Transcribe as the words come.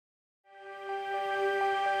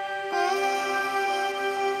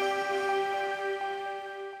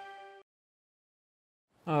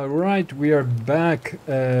Alright, we are back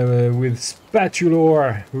with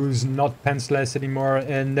Spatulor, who's not pantsless anymore,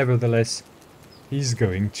 and nevertheless, he's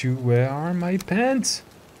going to... Where are my pants?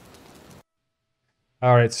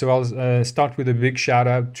 Alright, so I'll start with a big shout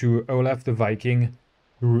out to Olaf the Viking,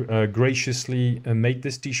 who graciously made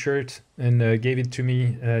this t-shirt and gave it to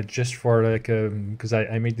me just for like... because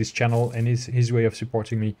I made this channel and his way of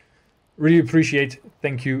supporting me. Really appreciate.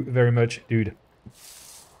 Thank you very much, dude.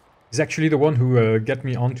 He's actually the one who got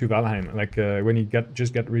me onto Valheim. Like when he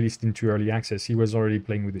just got released into early access, he was already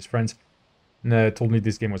playing with his friends and told me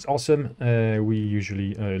this game was awesome. We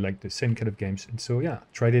usually like the same kind of games, and so yeah,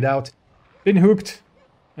 tried it out, been hooked,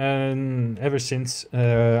 and ever since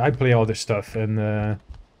I play other stuff, and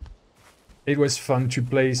it was fun to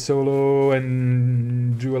play solo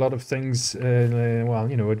and do a lot of things. Well,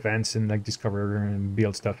 you know, advance and like discover and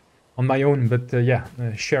build stuff on my own. But yeah,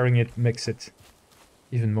 sharing it makes it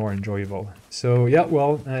even more enjoyable. So yeah,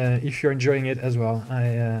 well, if you're enjoying it as well, I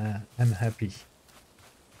am happy.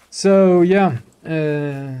 So yeah,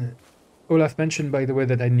 Olaf mentioned, by the way,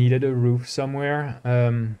 that I needed a roof somewhere.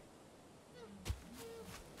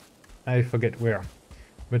 I forget where.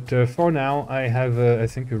 But for now, I have, I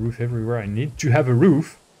think, a roof everywhere I need to have a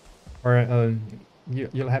roof. Or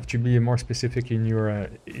you'll have to be more specific in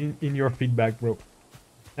your feedback, bro.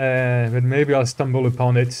 But maybe I'll stumble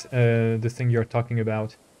upon it, the thing you're talking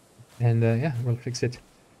about. And yeah, we'll fix it.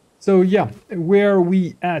 So yeah, where are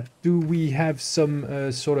we at? Do we have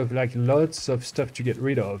some sort of like lots of stuff to get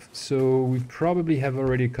rid of? So we probably have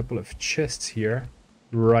already a couple of chests here.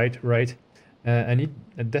 Right. I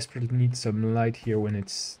desperately need some light here when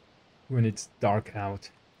it's dark out.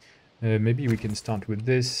 Maybe we can start with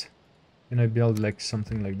this. Can I build like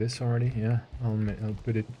something like this already? Yeah, I'll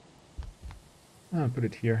put it. I'll put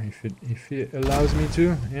it here if it allows me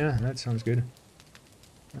to. Yeah, that sounds good.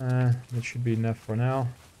 That should be enough for now.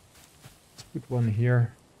 Let's put one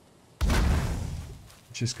here.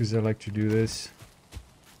 Just because I like to do this.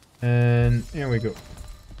 And here we go.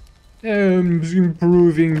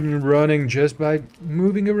 Improving running just by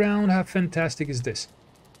moving around. How fantastic is this?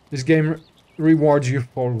 This game rewards you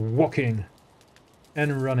for walking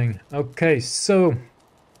and running. Okay, so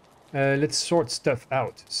let's sort stuff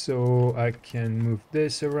out. So I can move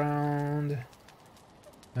this around.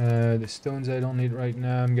 The stones I don't need right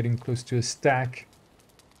now. I'm getting close to a stack.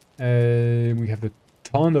 We have a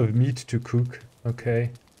ton of meat to cook. Okay.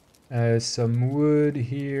 Some wood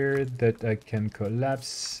here that I can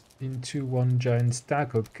collapse into one giant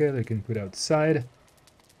stack. Okay, I can put outside.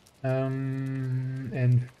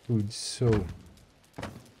 And food. So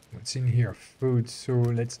what's in here? Food. So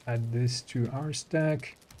let's add this to our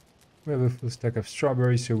stack. We have a full stack of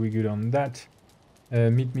strawberries, so we're good on that.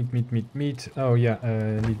 Meat. Oh yeah,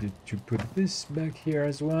 needed to put this back here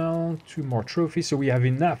as well. 2 more trophies, so we have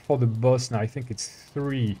enough for the boss now. I think it's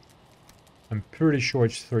 3. I'm pretty sure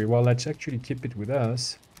it's 3. Well, let's actually keep it with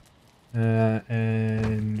us.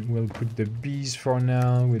 And we'll put the bees for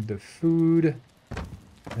now with the food.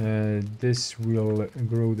 This will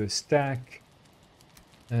grow the stack.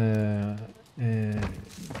 And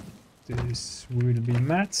this will be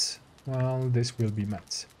mats. Well, this will be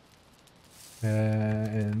mats.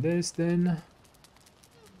 And this then.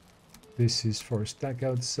 This is for stack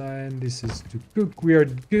outside. This is to cook. We are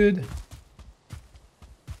good.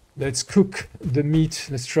 Let's cook the meat.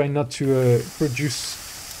 Let's try not to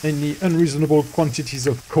produce any unreasonable quantities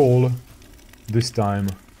of coal this time.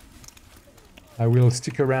 I will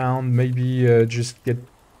stick around, maybe just get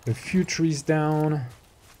a few trees down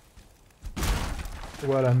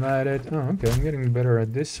while I'm at it. Oh, okay, I'm getting better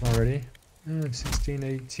at this already. 16,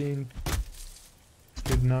 18.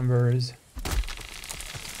 Good numbers.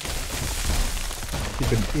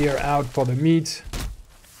 Keep an ear out for the meat.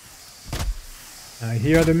 I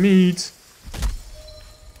hear the meat.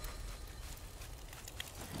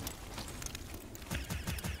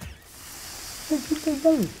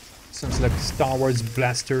 Sounds like Star Wars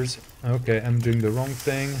blasters. Okay, I'm doing the wrong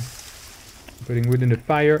thing. Putting wood in the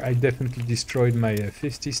fire. I definitely destroyed my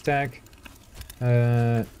 50 stack.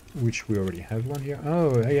 Which we already have one here.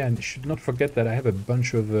 Oh, yeah, and should not forget that I have a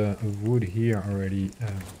bunch of wood here already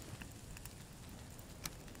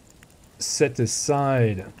set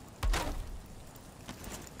aside.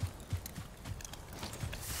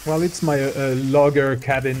 Well, it's my logger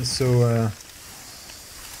cabin, so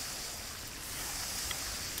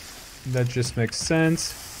that just makes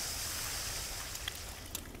sense.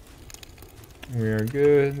 We are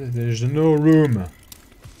good. There's no room.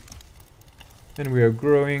 And we are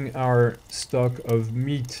growing our stock of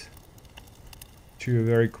meat to a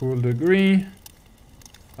very cool degree.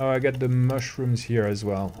 Oh, I got the mushrooms here as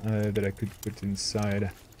well that I could put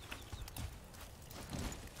inside.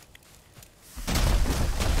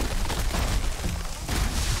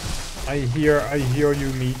 I hear you,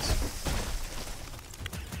 meat.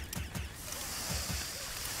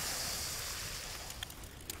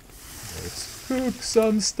 Let's cook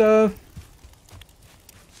some stuff.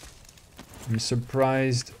 I'm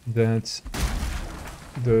surprised that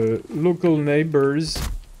the local neighbors,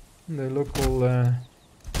 the local,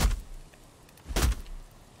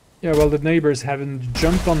 yeah, well, the neighbors haven't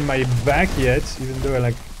jumped on my back yet, even though I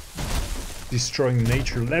like destroying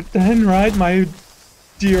nature left and right. My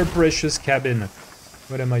dear precious cabin.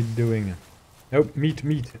 What am I doing? Oh, meat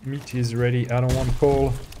is ready. I don't want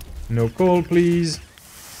coal. No coal, please.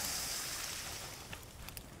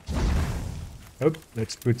 Oh,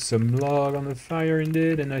 let's put some log on the fire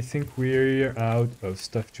indeed, and I think we're out of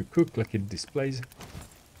stuff to cook, like it displays.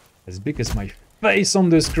 As big as my face on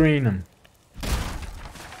the screen.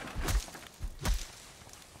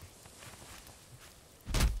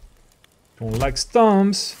 Don't like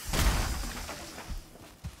stumps.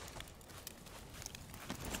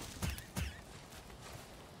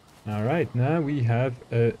 Alright, now we have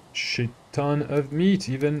a shit ton of meat,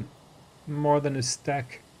 even more than a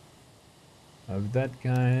stack of that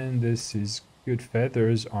kind. This is good.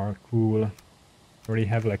 Feathers are cool. Already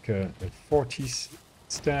have like a 40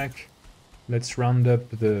 stack. Let's round up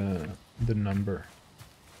the number.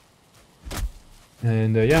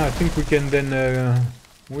 And yeah, I think we can then...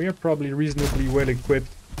 we are probably reasonably well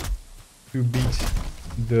equipped to beat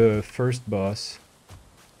the first boss.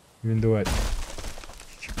 Even though I'm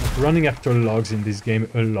running after logs in this game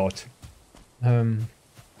a lot. Even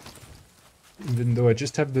though I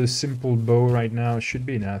just have the simple bow right now, it should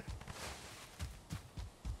be enough.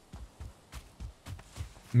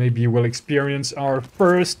 Maybe we'll experience our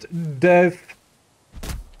first death.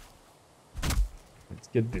 Let's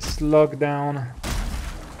get this log down.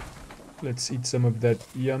 Let's eat some of that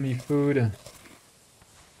yummy food.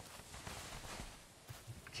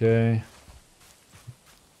 Okay.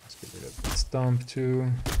 Let's get rid of the stump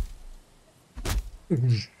too.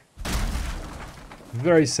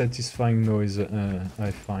 Very satisfying noise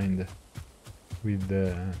I find with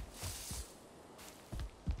the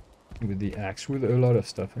axe, with a lot of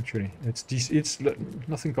stuff actually. It's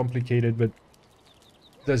nothing complicated, but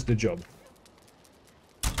does the job.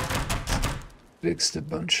 Fixed a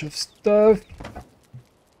bunch of stuff.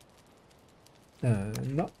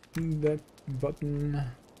 Not that button.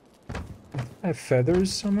 I have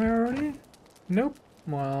feathers somewhere already? Nope.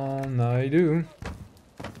 Well, now I do.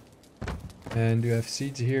 And do you have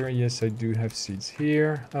seeds here? Yes, I do have seeds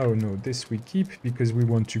here. Oh no, this we keep because we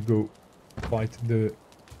want to go fight the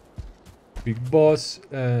big boss.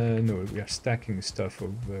 No, we are stacking stuff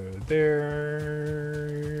over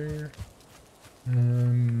there.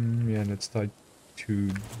 Yeah, let's try to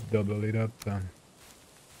double it up.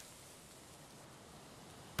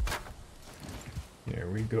 There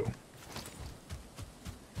we go.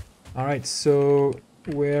 Alright, so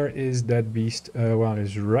where is that beast? Well,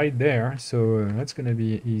 it's right there, so that's gonna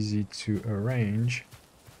be easy to arrange.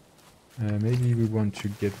 Maybe we want to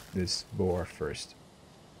get this boar first.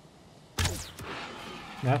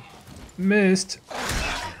 Ah, missed!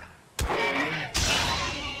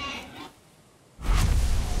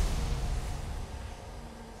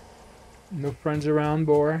 No friends around,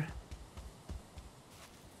 boar?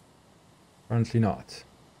 Apparently not.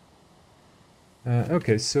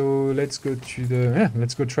 Okay, so let's go to the...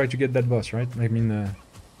 let's go try to get that boss, right? I mean...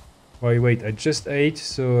 wait, I just ate,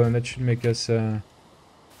 so that should make us...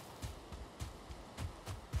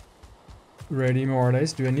 ready, more or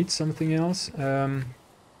less. Do I need something else? I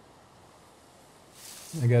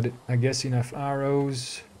got it. I guess enough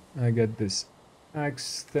arrows. I got this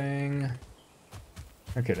axe thing.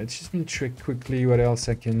 Okay, let's just check quickly what else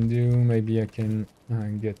I can do. Maybe I can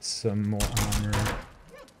get some more armor.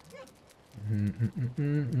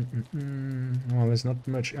 Well, there's not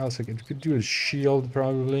much else I could do. A shield,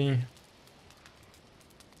 probably.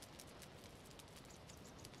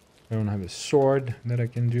 I don't have a sword that I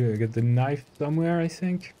can do. I get the knife somewhere, I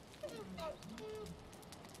think.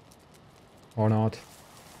 Or not.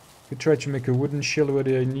 Could try to make a wooden shield. What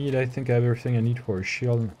do I need? I think I have everything I need for a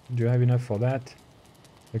shield. Do I have enough for that?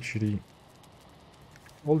 Actually,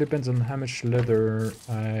 all depends on how much leather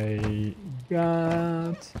I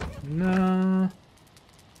got. No.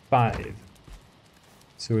 5.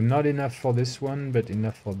 So not enough for this one, but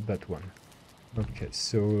enough for that one. Okay,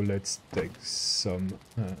 so let's take some...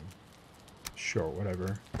 sure,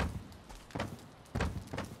 whatever.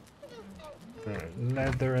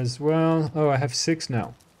 Leather as well. Oh, I have 6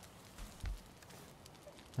 now.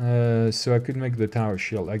 So I could make the tower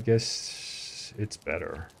shield. I guess it's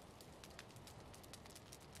better.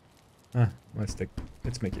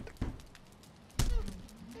 Let's make it.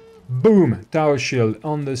 Boom! Tower shield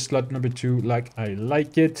on the slot number 2, like I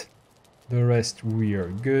like it. The rest we are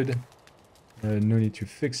good. No need to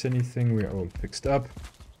fix anything. We are all fixed up.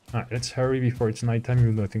 Alright, let's hurry before it's nighttime,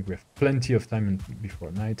 even though I think we have plenty of time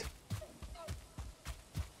before night.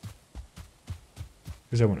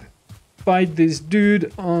 Because I want to fight this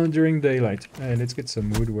dude during daylight. Let's get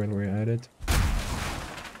some wood while we're at it.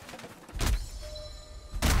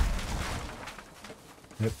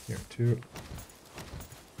 Yep, here too.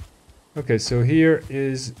 Okay, so here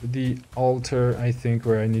is the altar, I think,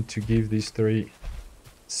 where I need to give these 3.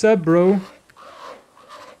 Sup, bro?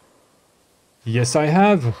 Yes, I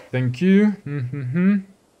have. Thank you.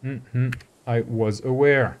 I was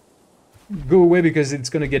aware. Go away because it's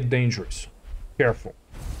gonna get dangerous. Careful.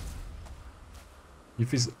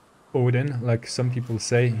 If he's Odin, like some people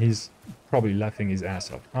say, he's probably laughing his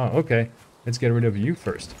ass off. Oh, okay. Let's get rid of you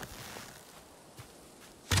first.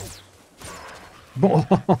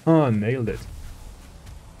 Nailed it.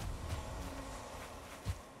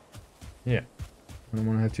 Yeah. I don't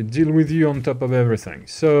want to have to deal with you on top of everything.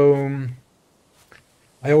 So...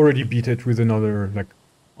 I already beat it with another, like...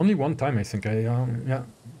 Only one time, I think. Yeah.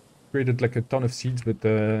 Created like a ton of seeds, but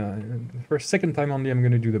for a second time only I'm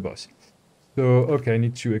gonna do the boss. So, okay, I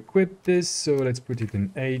need to equip this, so let's put it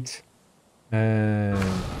in 8.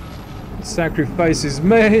 Sacrifice is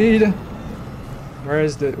made!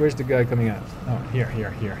 Where's the guy coming out? Oh,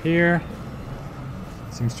 here.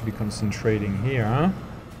 Seems to be concentrating here, huh?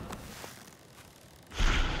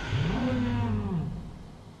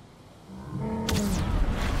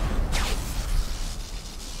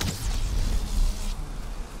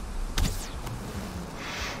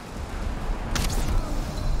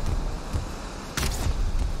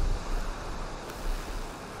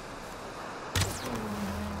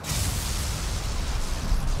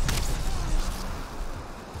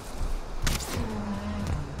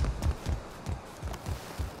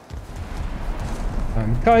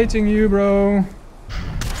 I'm kiting you, bro.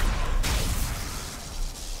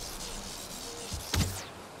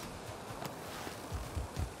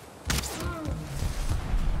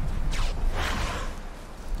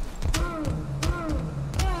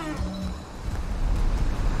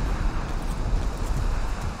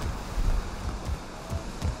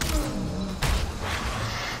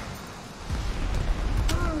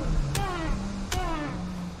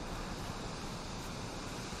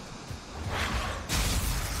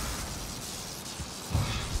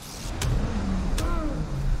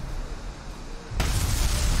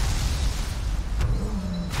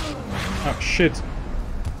 Oh, shit.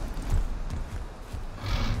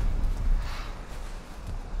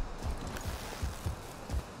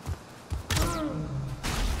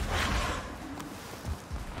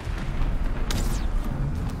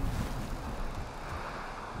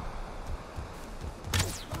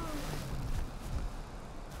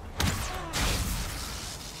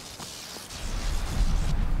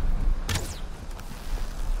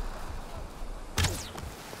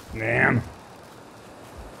 Damn.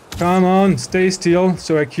 Come on, stay still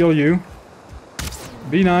so I kill you.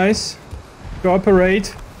 Be nice.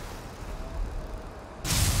 Cooperate.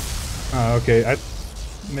 Ah, okay.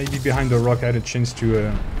 Maybe behind the rock I had a chance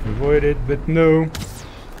to avoid it, but no.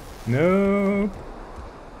 No.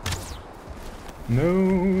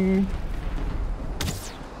 No.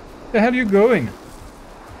 Where the hell are you going?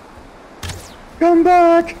 Come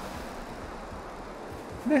back!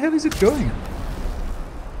 Where the hell is it going?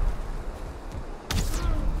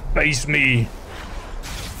 Face me!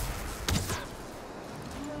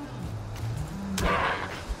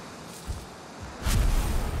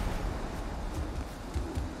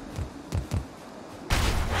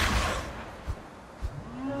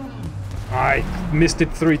 I missed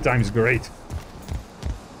it 3 times, great.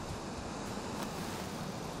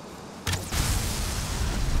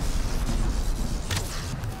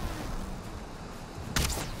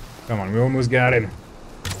 Come on, we almost got him.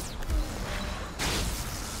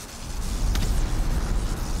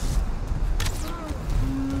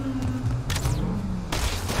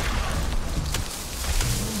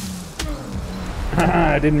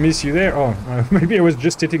 I didn't miss you there. Oh, maybe I was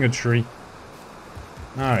just hitting a tree.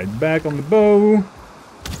 Alright, back on the bow.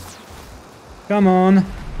 Come on.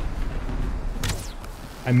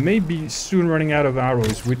 I may be soon running out of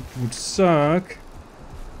arrows, which would suck.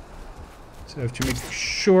 So I have to make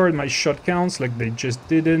sure my shot counts like they just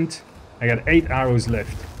didn't. I got 8 arrows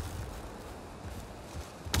left.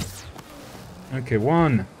 Okay,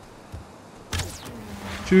 1,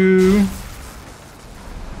 2,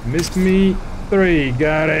 Missed me. 3.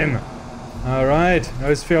 Got him. Alright. That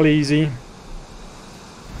was fairly easy.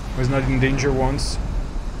 Was not in danger once.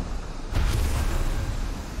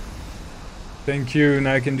 Thank you.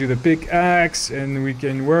 Now I can do the pickaxe and we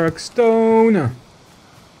can work stone.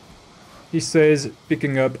 He says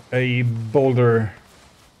picking up a boulder.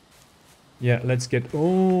 Yeah, let's get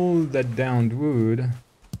all that downed wood.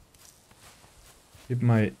 Get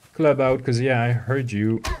my club out because, yeah, I heard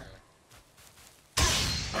you.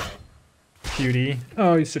 Cutie.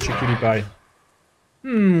 Oh, you're such a cutie pie.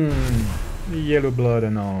 Yellow blood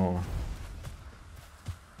and all.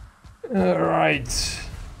 Alright.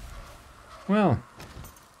 Well,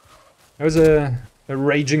 that was a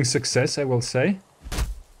raging success, I will say.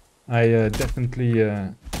 I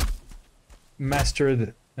definitely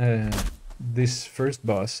mastered this first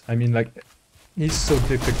boss. I mean, like, he's so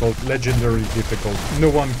difficult, legendarily difficult. No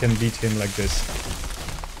one can beat him like this.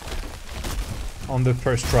 On the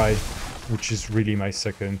first try, which is really my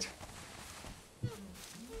second.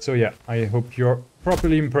 So yeah, I hope you're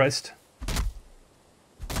properly impressed.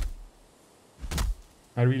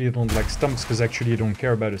 I really don't like stumps because actually I don't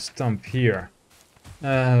care about a stump here.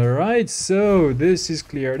 Alright, so this is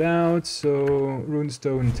cleared out. So,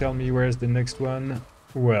 runestone, tell me where's the next one.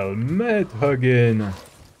 Well met, Huggin.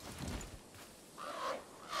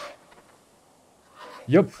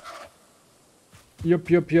 Yup. Yup,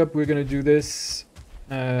 we're gonna do this.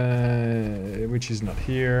 Which is not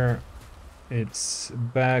here. It's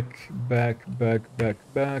back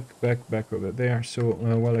over there. So,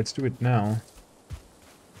 well, let's do it now.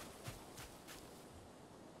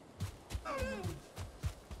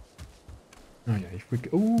 Oh yeah, if we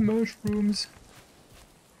oh, mushrooms.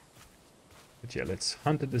 But yeah, let's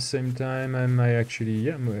hunt at the same time. I'm actually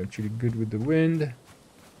good with the wind.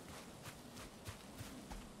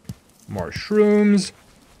 Mushrooms.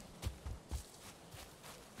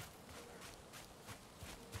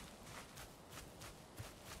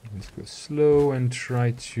 Let's go slow and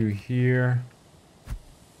try to hear.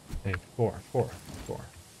 Hey, 4.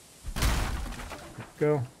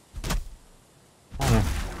 Go. Oh no.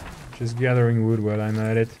 Just gathering wood while I'm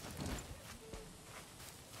at it.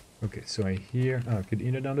 Okay, so I hear... Oh, I could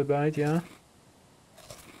eat it on the bite, yeah?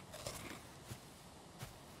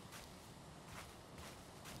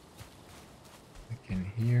 I can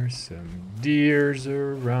hear some deers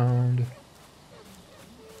around.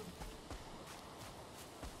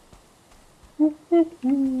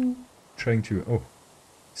 Trying to... Oh,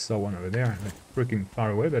 saw one over there, like freaking far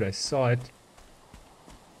away, but I saw it.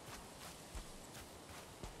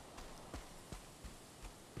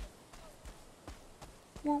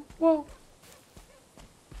 Whoa.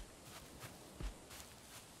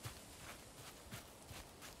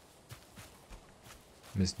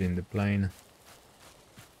 Must be in the plane.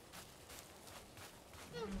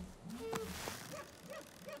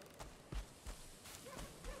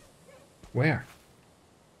 Where?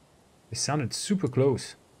 They sounded super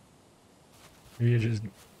close. You just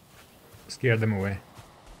scared them away.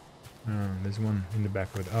 Oh, there's one in the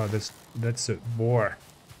back road. Oh, that's a boar.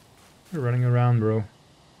 You're running around, bro.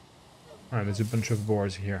 Alright, there's a bunch of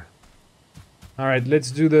boars here. Alright,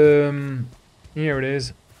 let's do the... here it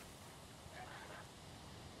is.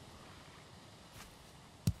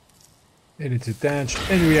 It is attached,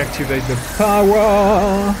 and we activate the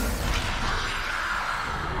power!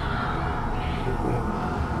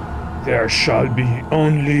 There shall be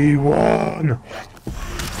only one!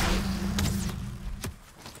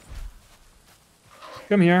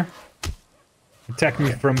 Come here. Attack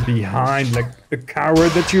me from behind like the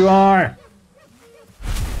coward that you are!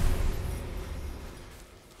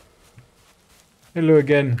 Hello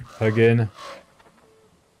again.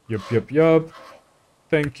 Yup.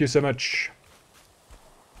 Thank you so much.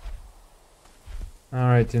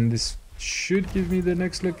 Alright, and this should give me the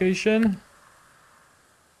next location.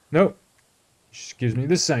 No. Just gives me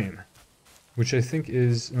the same. Which I think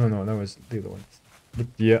is... No, that was the other one. But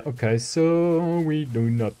yeah, okay, so we do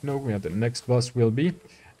not know where the next boss will be.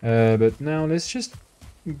 But now let's just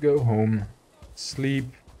go home.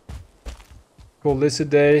 Sleep. Call this a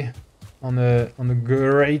day on a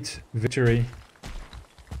great victory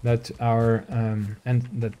that our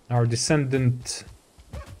descendants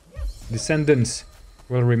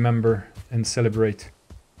will remember and celebrate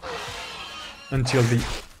until the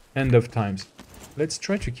end of times. Let's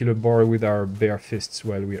try to kill a boar with our bare fists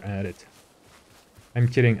while we're at it. I'm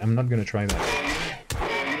kidding, I'm not gonna try that.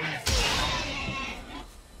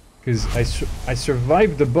 Because I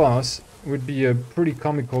survived the boss. Would be pretty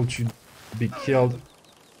comical to be killed.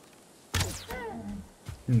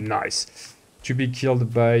 Nice. To be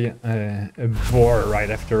killed by a boar right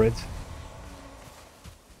after it.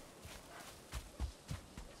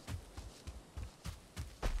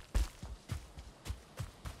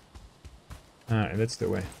 Ah, that's the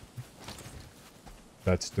way.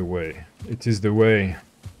 That's the way. It is the way.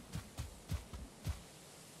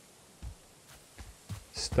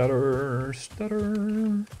 Stutter,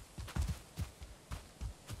 stutter.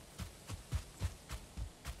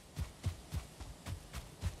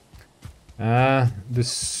 Ah, the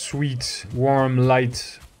sweet, warm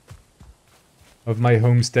light of my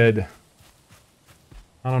homestead.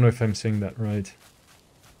 I don't know if I'm saying that right.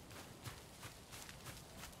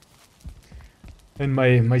 And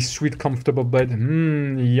my sweet, comfortable bed.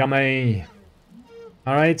 Mmm, yummy.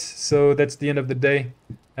 Alright, so that's the end of the day.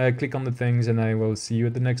 Click on the things and I will see you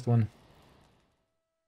at the next one.